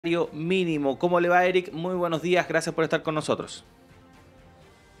salario mínimo. ¿Cómo le va, Eric? Muy buenos días, gracias por estar con nosotros.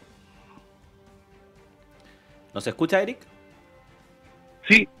 ¿Nos escucha, Eric?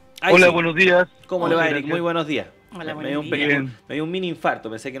 Sí, Ahí hola, sí. buenos días. ¿Cómo le Muchas va, Eric? Muy gracias. buenos días. Hola, Me dio buenos días. me dio un mini infarto,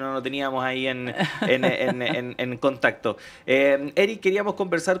 pensé que no lo teníamos ahí en contacto. Eric, queríamos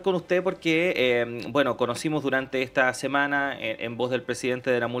conversar con usted porque, bueno, conocimos durante esta semana, en voz del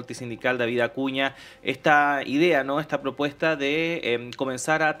presidente de la multisindical, David Acuña, esta idea, ¿no? Esta propuesta de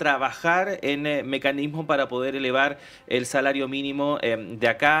comenzar a trabajar en mecanismos para poder elevar el salario mínimo de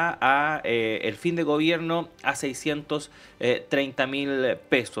acá a el fin de gobierno a 630.000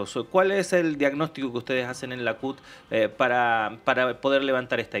 pesos. ¿Cuál es el diagnóstico que ustedes hacen en la CUT para poder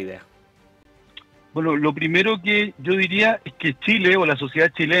levantar esta idea? Bueno, lo primero que yo diría es que Chile o la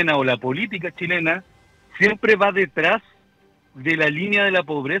sociedad chilena o la política chilena siempre va detrás de la línea de la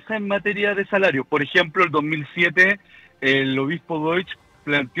pobreza en materia de salario. Por ejemplo, el 2007 el obispo Deutsch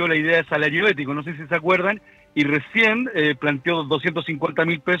planteó la idea de salario ético, no sé si se acuerdan, y recién planteó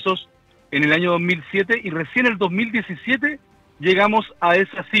 250.000 pesos en el año 2007 y recién en el 2017 llegamos a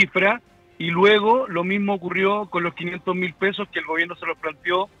esa cifra. Y luego lo mismo ocurrió con los 500.000 pesos que el gobierno se los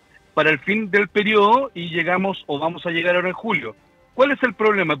planteó para el fin del periodo y llegamos o vamos a llegar ahora en julio. ¿Cuál es el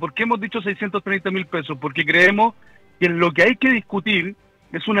problema? ¿Por qué hemos dicho 630.000 pesos? Porque creemos que lo que hay que discutir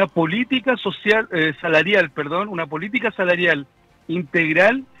es una política social, una política salarial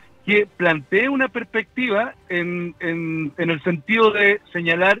integral que plantee una perspectiva en el sentido de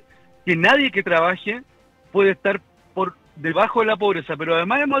señalar que nadie que trabaje puede estar por debajo de la pobreza, pero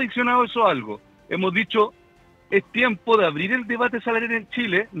además hemos adicionado eso a algo. Hemos dicho, es tiempo de abrir el debate salarial en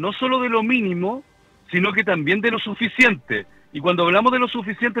Chile, no solo de lo mínimo, sino que también de lo suficiente. Y cuando hablamos de lo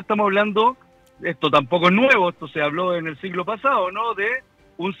suficiente estamos hablando, esto tampoco es nuevo, esto se habló en el siglo pasado, ¿no? De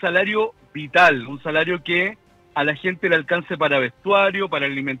un salario vital, un salario que a la gente le alcance para vestuario, para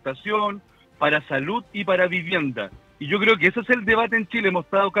alimentación, para salud y para vivienda. Y yo creo que ese es el debate en Chile. Hemos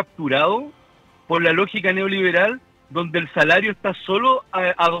estado capturados por la lógica neoliberal, donde el salario está solo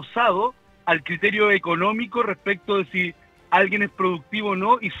adosado al criterio económico respecto de si alguien es productivo o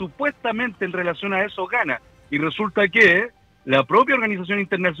no, y supuestamente en relación a eso gana. Y resulta que la propia Organización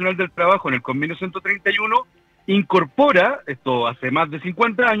Internacional del Trabajo, en el convenio 131, incorpora, esto hace más de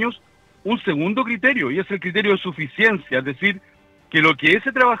 50 años, un segundo criterio, y es el criterio de suficiencia, es decir, que lo que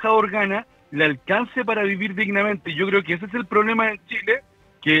ese trabajador gana le alcance para vivir dignamente. Y yo creo que ese es el problema en Chile,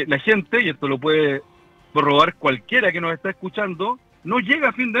 que la gente, y esto lo puede corroborar cualquiera que nos está escuchando, no llega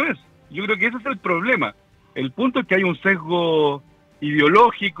a fin de mes. Yo creo que ese es el problema. El punto es que hay un sesgo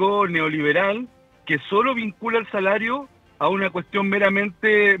ideológico, neoliberal, que solo vincula el salario a una cuestión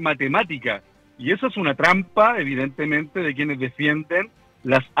meramente matemática. Y eso es una trampa, evidentemente, de quienes defienden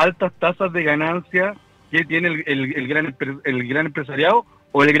las altas tasas de ganancia que tiene el gran empresariado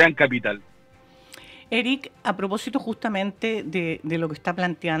o el gran capital. Eric, a propósito justamente de lo que está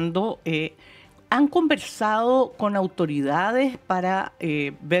planteando, ¿han conversado con autoridades para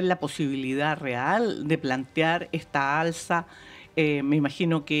ver la posibilidad real de plantear esta alza? Me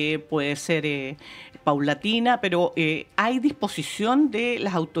imagino que puede ser paulatina, pero ¿hay disposición de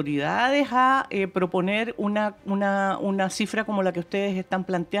las autoridades a proponer una cifra como la que ustedes están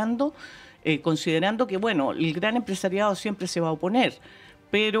planteando, considerando que, bueno, el gran empresariado siempre se va a oponer?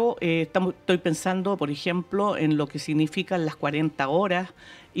 Pero estoy pensando, por ejemplo, en lo que significan las 40 horas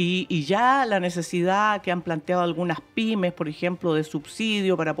y ya la necesidad que han planteado algunas pymes, por ejemplo, de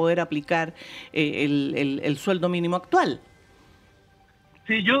subsidio para poder aplicar el sueldo mínimo actual.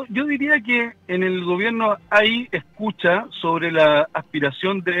 Sí, yo diría que en el gobierno hay escucha sobre la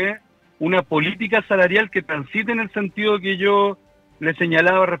aspiración de una política salarial que transite en el sentido que yo le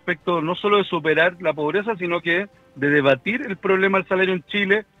señalaba respecto no solo de superar la pobreza, sino que de debatir el problema del salario en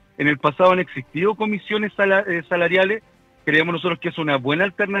Chile. En el pasado han existido comisiones salariales. Creemos nosotros que es una buena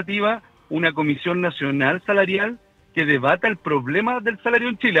alternativa, una comisión nacional salarial que debata el problema del salario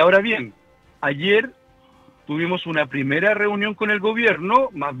en Chile. Ahora bien, ayer tuvimos una primera reunión con el gobierno,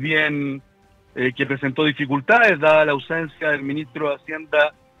 más bien que presentó dificultades, dada la ausencia del ministro de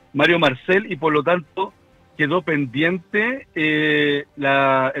Hacienda, Mario Marcel, y por lo tanto quedó pendiente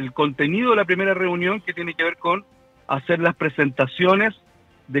el contenido de la primera reunión, que tiene que ver con hacer las presentaciones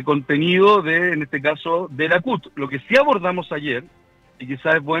de contenido en este caso, de la CUT. Lo que sí abordamos ayer, y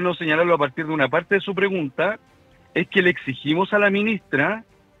quizás es bueno señalarlo a partir de una parte de su pregunta, es que le exigimos a la ministra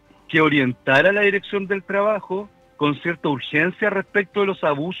que orientara la Dirección del Trabajo con cierta urgencia respecto de los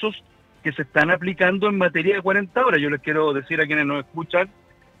abusos que se están aplicando en materia de 40 horas. Yo les quiero decir a quienes nos escuchan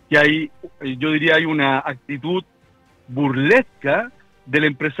que yo diría, hay una actitud burlesca del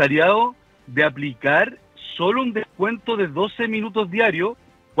empresariado de aplicar solo un descuento de 12 minutos diarios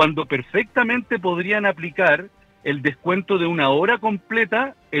cuando perfectamente podrían aplicar el descuento de una hora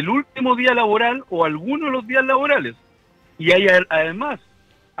completa el último día laboral o algunos de los días laborales. Y hay además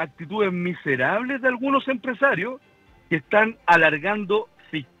actitudes miserables de algunos empresarios que están alargando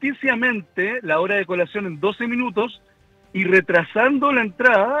ficticiamente la hora de colación en 12 minutos y retrasando la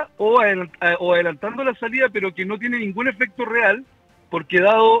entrada o adelantando la salida, pero que no tiene ningún efecto real, porque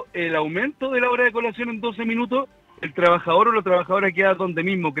dado el aumento de la hora de colación en 12 minutos, el trabajador o la trabajadora queda donde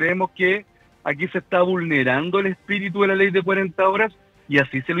mismo. Creemos que aquí se está vulnerando el espíritu de la ley de 40 horas, y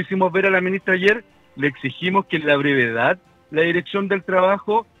así se lo hicimos ver a la ministra ayer. Le exigimos que en la brevedad la Dirección del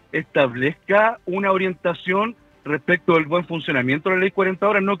Trabajo establezca una orientación respecto del buen funcionamiento de la ley 40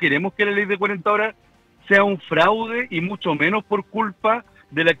 horas. No queremos que la ley de 40 horas sea un fraude, y mucho menos por culpa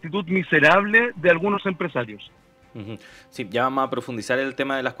de la actitud miserable de algunos empresarios. Sí, ya vamos a profundizar el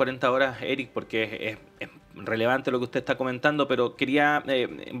tema de las 40 horas, Eric, porque es relevante lo que usted está comentando, pero quería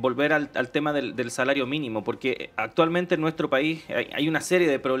volver al tema del salario mínimo, porque actualmente en nuestro país hay una serie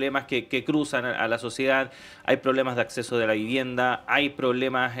de problemas que cruzan a la sociedad. Hay problemas de acceso de la vivienda, hay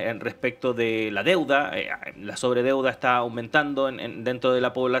problemas respecto de la deuda, la sobredeuda está aumentando dentro de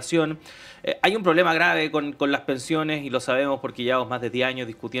la población. Hay un problema grave con las pensiones, y lo sabemos porque llevamos más de 10 años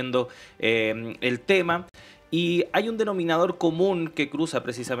discutiendo el tema. Y hay un denominador común que cruza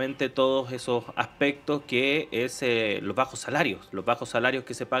precisamente todos esos aspectos, que es los bajos salarios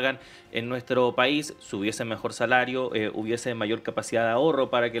que se pagan en nuestro país. Si hubiese mejor salario, hubiese mayor capacidad de ahorro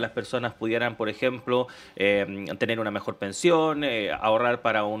para que las personas pudieran, por ejemplo, tener una mejor pensión, ahorrar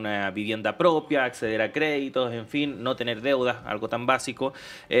para una vivienda propia, acceder a créditos, en fin, no tener deudas, algo tan básico.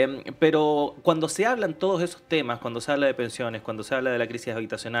 Pero cuando se hablan todos esos temas, cuando se habla de pensiones, cuando se habla de la crisis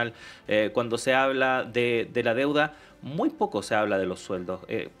habitacional, cuando se habla de la deuda, muy poco se habla de los sueldos.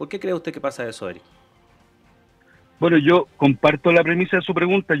 ¿Por qué cree usted que pasa eso, Eric? Bueno, yo comparto la premisa de su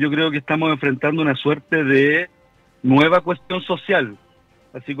pregunta. Yo creo que estamos enfrentando una suerte de nueva cuestión social,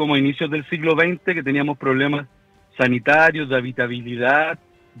 así como a inicios del siglo XX, que teníamos problemas sanitarios, de habitabilidad,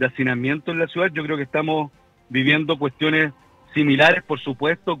 de hacinamiento en la ciudad. Yo creo que estamos viviendo cuestiones similares, por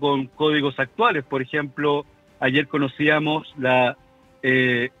supuesto, con códigos actuales. Por ejemplo, ayer conocíamos la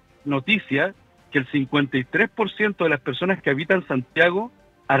noticia que el 53% de las personas que habitan Santiago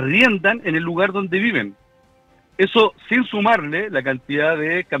arriendan en el lugar donde viven. Eso sin sumarle la cantidad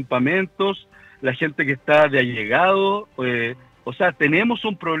de campamentos, la gente que está de allegado. O sea, tenemos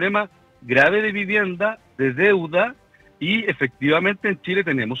un problema grave de vivienda, de deuda, y efectivamente en Chile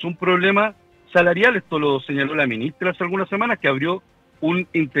tenemos un problema salarial. Esto lo señaló la ministra hace algunas semanas, que abrió un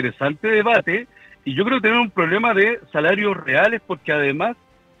interesante debate, y yo creo que tenemos un problema de salarios reales, porque además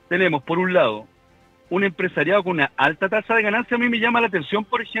tenemos, por un lado, un empresariado con una alta tasa de ganancia. A mí me llama la atención,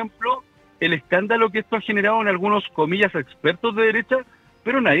 por ejemplo, el escándalo que esto ha generado en algunos, comillas, expertos de derecha,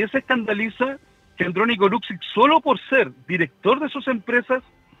 pero nadie se escandaliza que Andrónico Luksic, solo por ser director de sus empresas,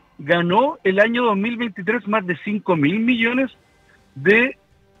 ganó el año 2023 más de 5.000 millones de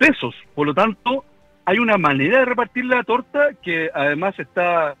pesos. Por lo tanto, hay una manera de repartir la torta que además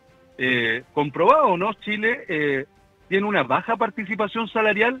está comprobado, ¿no? Chile tiene una baja participación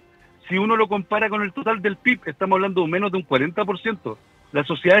salarial. Si uno lo compara con el total del PIB, estamos hablando de menos de un 40%. Las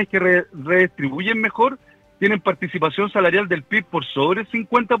sociedades que redistribuyen mejor tienen participación salarial del PIB por sobre el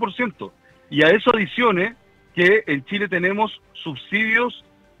 50%. Y a eso adicione que en Chile tenemos subsidios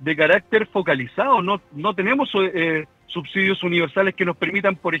de carácter focalizado. No tenemos subsidios universales que nos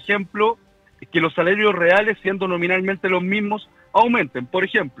permitan, por ejemplo, que los salarios reales, siendo nominalmente los mismos, aumenten. Por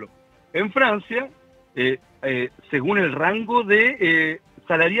ejemplo, en Francia, según el rango de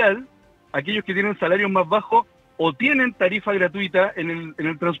salarial, aquellos que tienen salarios más bajos o tienen tarifa gratuita en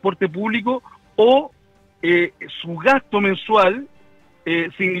el transporte público, o su gasto mensual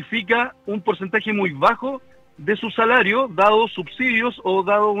significa un porcentaje muy bajo de su salario, dado subsidios o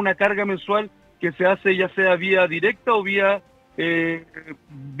dado una carga mensual que se hace ya sea vía directa o vía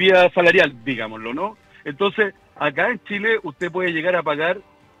salarial, digámoslo, ¿no? Entonces, acá en Chile usted puede llegar a pagar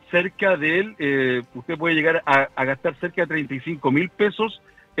cerca de usted puede llegar a gastar cerca de 35.000 pesos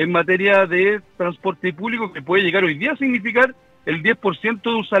en materia de transporte público, que puede llegar hoy día a significar el 10%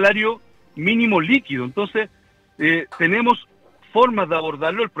 de un salario mínimo líquido. Entonces, tenemos formas de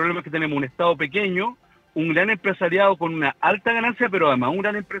abordarlo. El problema es que tenemos un Estado pequeño, un gran empresariado con una alta ganancia, pero además un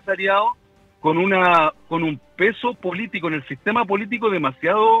gran empresariado con un peso político en el sistema político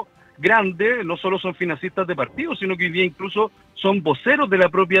demasiado grande. No solo son financistas de partidos, sino que hoy día incluso son voceros de la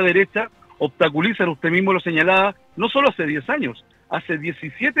propia derecha, obstaculizan, usted mismo lo señalaba, no solo hace 10 años, hace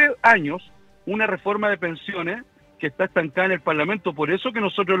 17 años, una reforma de pensiones que está estancada en el Parlamento. Por eso que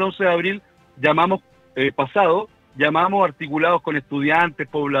nosotros el 11 de abril llamamos pasado llamamos articulados con estudiantes,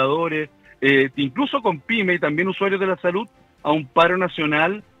 pobladores, incluso con pymes y también usuarios de la salud, a un paro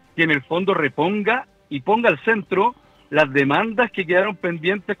nacional que en el fondo reponga y ponga al centro las demandas que quedaron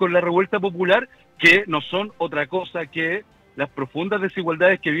pendientes con la revuelta popular, que no son otra cosa que las profundas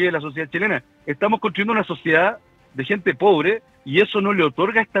desigualdades que vive la sociedad chilena. Estamos construyendo una sociedad de gente pobre y eso no le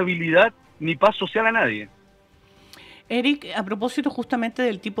otorga estabilidad ni paz social a nadie. Eric, a propósito justamente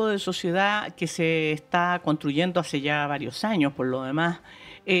del tipo de sociedad que se está construyendo hace ya varios años, por lo demás,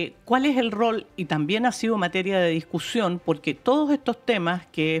 ¿cuál es el rol? Y también ha sido materia de discusión, porque todos estos temas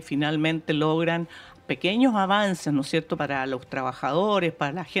que finalmente logran pequeños avances, ¿no es cierto?, para los trabajadores,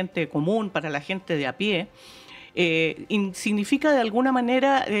 para la gente común, para la gente de a pie, significa de alguna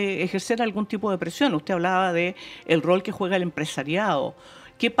manera ejercer algún tipo de presión. Usted hablaba de el rol que juega el empresariado.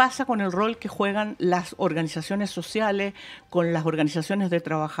 ¿Qué pasa con el rol que juegan las organizaciones sociales, con las organizaciones de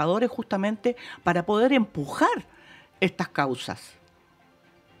trabajadores, justamente para poder empujar estas causas?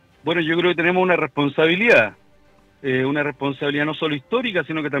 Bueno, yo creo que tenemos una responsabilidad no solo histórica,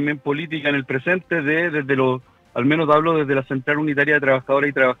 sino que también política en el presente, al menos hablo desde la Central Unitaria de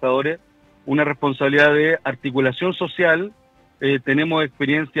Trabajadores y Trabajadores, una responsabilidad de articulación social. Tenemos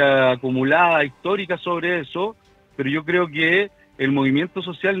experiencia acumulada, histórica sobre eso, pero yo creo que el movimiento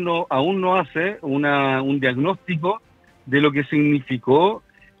social aún no hace un diagnóstico de lo que significó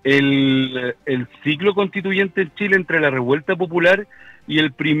el ciclo constituyente en Chile entre la revuelta popular y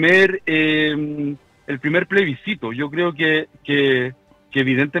el primer plebiscito. Yo creo que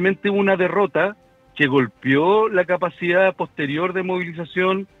evidentemente hubo una derrota que golpeó la capacidad posterior de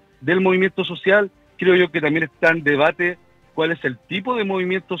movilización del movimiento social. Creo yo que también está en debate cuál es el tipo de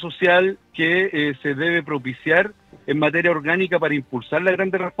movimiento social que se debe propiciar en materia orgánica para impulsar las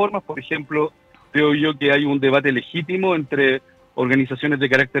grandes reformas. Por ejemplo, creo yo que hay un debate legítimo entre organizaciones de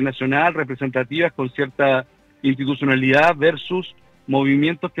carácter nacional, representativas con cierta institucionalidad, versus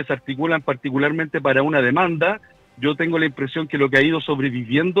movimientos que se articulan particularmente para una demanda. Yo tengo la impresión que lo que ha ido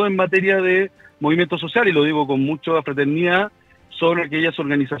sobreviviendo en materia de movimiento social, y lo digo con mucha fraternidad, son aquellas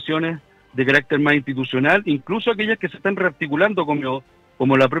organizaciones de carácter más institucional, incluso aquellas que se están rearticulando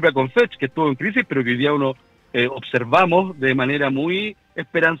como la propia Confech, que estuvo en crisis, pero que hoy día observamos de manera muy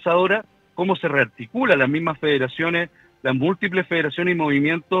esperanzadora cómo se rearticulan las mismas federaciones, las múltiples federaciones y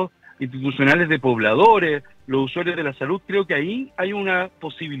movimientos institucionales de pobladores, los usuarios de la salud. Creo que ahí hay una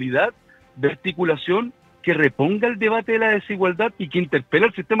posibilidad de articulación que reponga el debate de la desigualdad y que interpela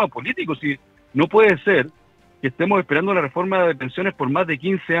al sistema político. Si no puede ser que estemos esperando la reforma de pensiones por más de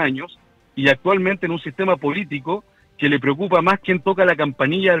 15 años y actualmente en un sistema político que le preocupa más quién toca la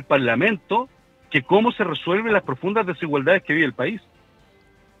campanilla del Parlamento que cómo se resuelven las profundas desigualdades que vive el país.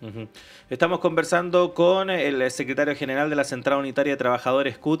 Estamos conversando con el secretario general de la Central Unitaria de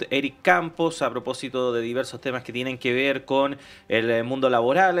Trabajadores, CUT, Eric Campos, a propósito de diversos temas que tienen que ver con el mundo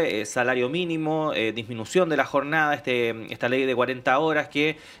laboral, salario mínimo, disminución de la jornada, esta ley de 40 horas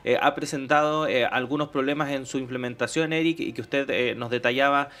que ha presentado algunos problemas en su implementación, Eric, y que usted nos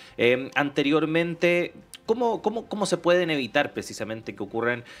detallaba anteriormente. ¿Cómo se pueden evitar precisamente que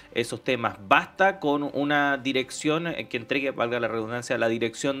ocurran esos temas? ¿Basta con una dirección que entregue, valga la redundancia, la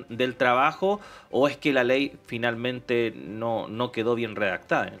dirección del trabajo, o es que la ley finalmente no quedó bien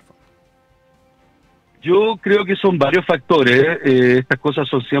redactada en el fondo? Yo creo que son varios factores. Estas cosas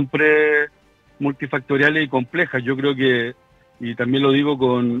son siempre multifactoriales y complejas. Yo creo que, y también lo digo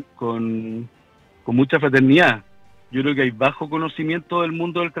con mucha fraternidad, yo creo que hay bajo conocimiento del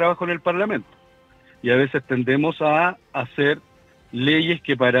mundo del trabajo en el Parlamento. Y a veces tendemos a hacer leyes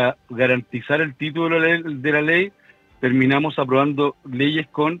que para garantizar el título de la ley terminamos aprobando leyes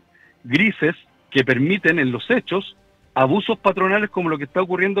con grises que permiten en los hechos abusos patronales como lo que está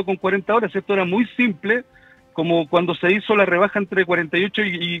ocurriendo con 40 horas. Esto era muy simple, como cuando se hizo la rebaja entre 48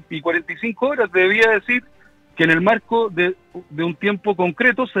 y 45 horas. Debía decir que en el marco de un tiempo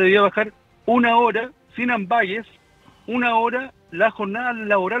concreto se debía bajar 1 hora, sin ambages, 1 hora la jornada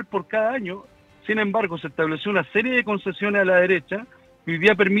laboral por cada año. Sin embargo, se estableció una serie de concesiones a la derecha que hoy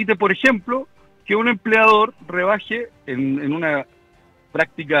día permite, por ejemplo, que un empleador rebaje en una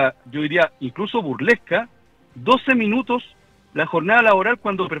práctica, yo diría, incluso burlesca, 12 minutos la jornada laboral,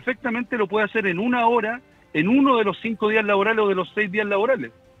 cuando perfectamente lo puede hacer en 1 hora, en uno de los 5 días laborales o de los 6 días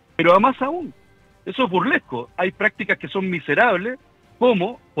laborales. Pero además aún, eso es burlesco. Hay prácticas que son miserables,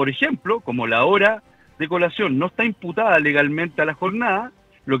 como, por ejemplo, como la hora de colación no está imputada legalmente a la jornada,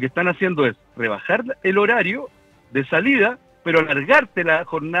 lo que están haciendo es rebajar el horario de salida, pero alargarte la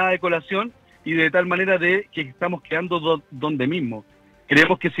jornada de colación, y de tal manera de que estamos quedando donde mismo.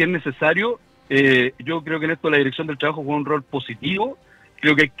 Creemos que si es necesario, yo creo que en esto la Dirección del Trabajo juega un rol positivo,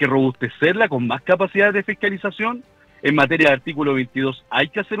 Creo que hay que robustecerla con más capacidad de fiscalización. En materia de artículo 22 hay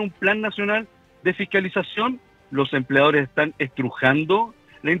que hacer un plan nacional de fiscalización. Los empleadores están estrujando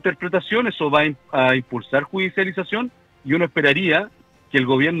la interpretación, eso va a impulsar judicialización, y uno esperaría que el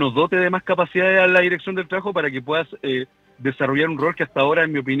gobierno dote de más capacidades a la dirección del trabajo para que pueda desarrollar un rol que hasta ahora,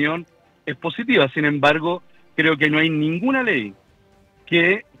 en mi opinión, es positiva. Sin embargo, creo que no hay ninguna ley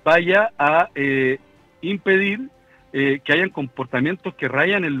que vaya a impedir que hayan comportamientos que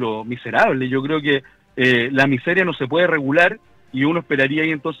rayan en lo miserable. Yo creo que la miseria no se puede regular, y uno esperaría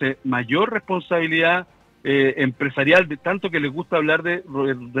ahí entonces mayor responsabilidad empresarial, de tanto que les gusta hablar de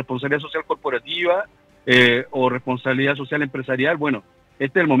responsabilidad social corporativa o responsabilidad social empresarial. Bueno,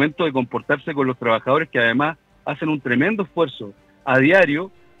 este es el momento de comportarse con los trabajadores, que además hacen un tremendo esfuerzo a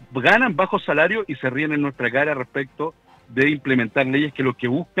diario, ganan bajo salario y se ríen en nuestra cara respecto de implementar leyes que lo que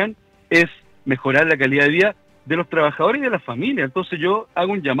buscan es mejorar la calidad de vida de los trabajadores y de las familias. Entonces yo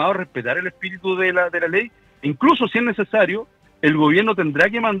hago un llamado a respetar el espíritu de la ley. Incluso si es necesario, el gobierno tendrá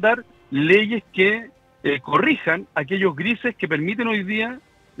que mandar leyes que corrijan aquellos grises que permiten hoy día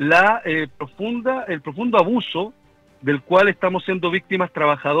el profundo abuso del cual estamos siendo víctimas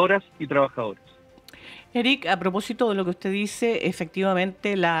trabajadoras y trabajadores. Eric, a propósito de lo que usted dice,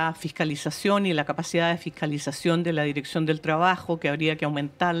 efectivamente la fiscalización y la capacidad de fiscalización de la Dirección del Trabajo, que habría que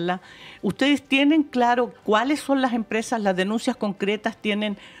aumentarla. ¿Ustedes tienen claro cuáles son las empresas, las denuncias concretas,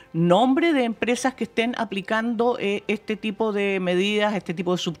 tienen nombre de empresas que estén aplicando este tipo de medidas, este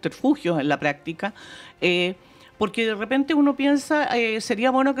tipo de subterfugios en la práctica? Porque de repente uno piensa,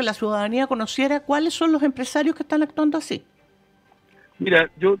 sería bueno que la ciudadanía conociera cuáles son los empresarios que están actuando así.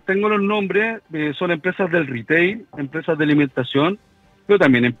 Mira, yo tengo los nombres, son empresas del retail, empresas de alimentación, pero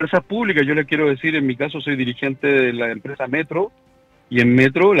también empresas públicas. Yo les quiero decir, en mi caso soy dirigente de la empresa Metro, y en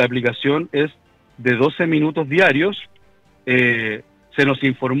Metro la aplicación es de 12 minutos diarios. Se nos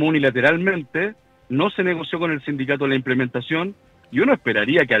informó unilateralmente, no se negoció con el sindicato la implementación, y uno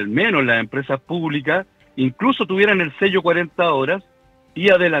esperaría que al menos las empresas públicas incluso tuvieran el sello 40 horas y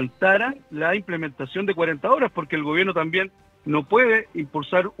adelantaran la implementación de 40 horas, porque el gobierno también no puede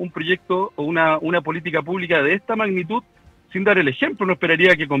impulsar un proyecto o una política pública de esta magnitud sin dar el ejemplo. Uno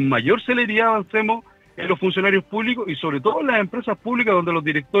esperaría que con mayor celeridad avancemos en los funcionarios públicos y sobre todo en las empresas públicas, donde los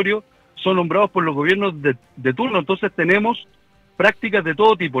directorios son nombrados por los gobiernos de turno. Entonces tenemos prácticas de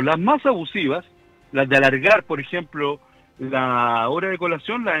todo tipo. Las más abusivas, las de alargar, por ejemplo, la hora de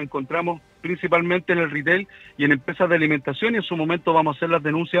colación, las encontramos principalmente en el retail y en empresas de alimentación, y en su momento vamos a hacer las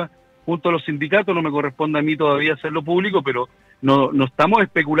denuncias junto a los sindicatos. No me corresponde a mí todavía hacerlo público, pero no estamos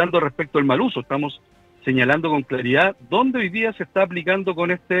especulando respecto al mal uso, estamos señalando con claridad dónde hoy día se está aplicando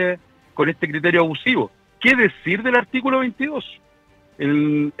con este criterio abusivo. ¿Qué decir del artículo 22?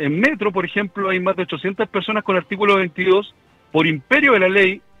 En Metro, por ejemplo, hay más de 800 personas con artículo 22. Por imperio de la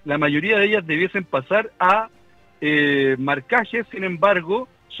ley, la mayoría de ellas debiesen pasar a marcaje, sin embargo,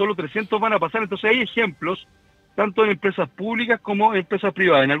 solo 300 van a pasar. Entonces hay ejemplos tanto en empresas públicas como en empresas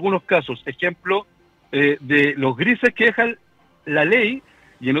privadas. En algunos casos, ejemplo de los grises que deja la ley,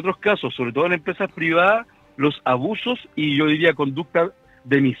 y en otros casos, sobre todo en empresas privadas, los abusos y yo diría conducta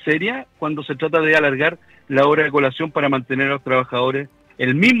de miseria cuando se trata de alargar la hora de colación para mantener a los trabajadores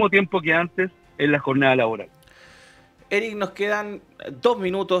el mismo tiempo que antes en la jornada laboral. Eric, nos quedan 2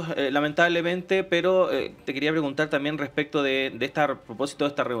 minutos, lamentablemente, pero te quería preguntar también respecto a propósito de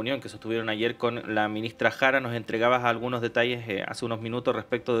esta reunión que sostuvieron ayer con la ministra Jara. Nos entregabas algunos detalles hace unos minutos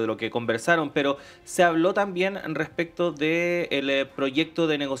respecto de lo que conversaron, pero se habló también respecto del proyecto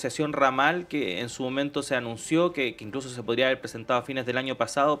de negociación ramal que en su momento se anunció, que incluso se podría haber presentado a fines del año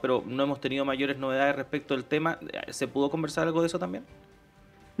pasado, pero no hemos tenido mayores novedades respecto del tema. ¿Se pudo conversar algo de eso también?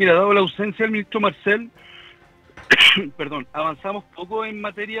 Mira, dado la ausencia del ministro Marcel, perdón, avanzamos poco en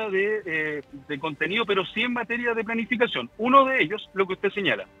materia de contenido, pero sí en materia de planificación. Uno de ellos, lo que usted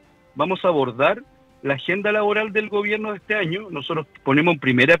señala, vamos a abordar la agenda laboral del gobierno de este año. Nosotros ponemos en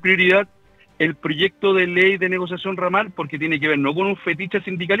primera prioridad el proyecto de ley de negociación ramal, porque tiene que ver no con un fetiche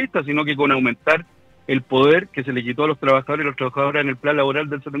sindicalista, sino que con aumentar el poder que se le quitó a los trabajadores y las trabajadoras en el plan laboral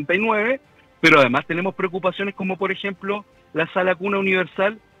del 79, pero además tenemos preocupaciones como, por ejemplo, la sala cuna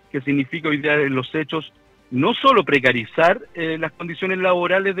universal, que significa hoy día en los hechos no solo precarizar las condiciones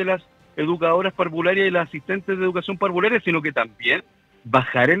laborales de las educadoras parvularias y las asistentes de educación parvularia, sino que también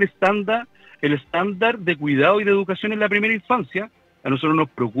bajar el estándar de cuidado y de educación en la primera infancia. A nosotros nos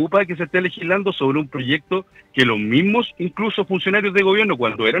preocupa que se esté legislando sobre un proyecto que los mismos, incluso funcionarios de gobierno,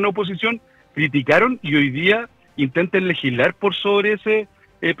 cuando eran oposición, criticaron, y hoy día intenten legislar por sobre ese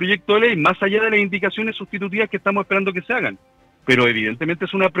proyecto de ley, más allá de las indicaciones sustitutivas que estamos esperando que se hagan. Pero evidentemente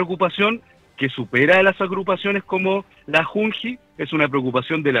es una preocupación que supera a las agrupaciones como la Junji, es una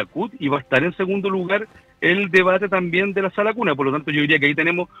preocupación de la CUT y va a estar en segundo lugar el debate también de la Sala Cuna. Por lo tanto, yo diría que ahí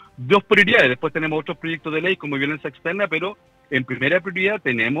tenemos dos prioridades. Después tenemos otros proyectos de ley como violencia externa, pero en primera prioridad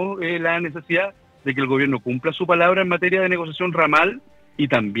tenemos la necesidad de que el gobierno cumpla su palabra en materia de negociación ramal, y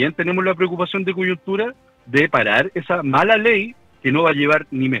también tenemos la preocupación de coyuntura de parar esa mala ley que no va a llevar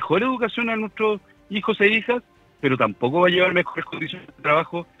ni mejor educación a nuestros hijos e hijas, pero tampoco va a llevar mejores condiciones de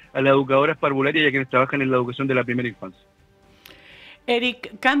trabajo a las educadoras parvularias y a quienes trabajan en la educación de la primera infancia.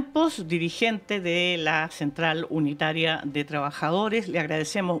 Eric Campos, dirigente de la Central Unitaria de Trabajadores, le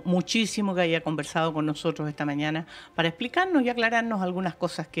agradecemos muchísimo que haya conversado con nosotros esta mañana para explicarnos y aclararnos algunas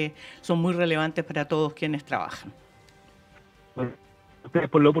cosas que son muy relevantes para todos quienes trabajan. Bueno, ustedes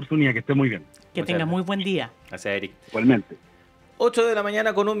por la oportunidad, que esté muy bien. Que tenga muy buen día. Gracias, Eric. Igualmente. 8 de la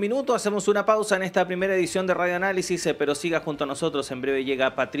mañana con 1 minuto, hacemos una pausa en esta primera edición de radioanálisis, pero siga junto a nosotros. En breve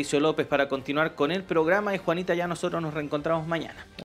llega Patricio López para continuar con el programa y Juanita, ya nosotros nos reencontramos mañana.